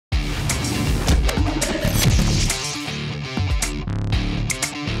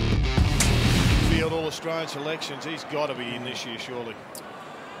Australian selections, he's got to be in this year, surely.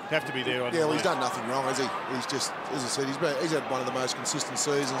 Have to be there. Yeah, well, he's done nothing wrong, has he? He's just, as I said, he's had one of the most consistent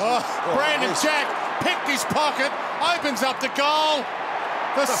seasons. Brandon Jack picked his pocket, opens up the goal.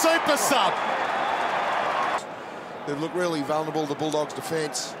 The super sub. They've looked really vulnerable, the Bulldogs'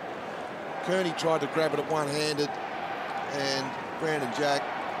 defence. Kearney tried to grab it at one-handed, and Brandon Jack,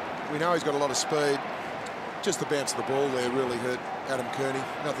 we know he's got a lot of speed. Just the bounce of the ball there really hurt Adam Kearney.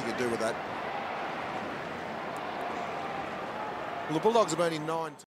 Nothing to do with that. Well, the Bulldogs have only 9.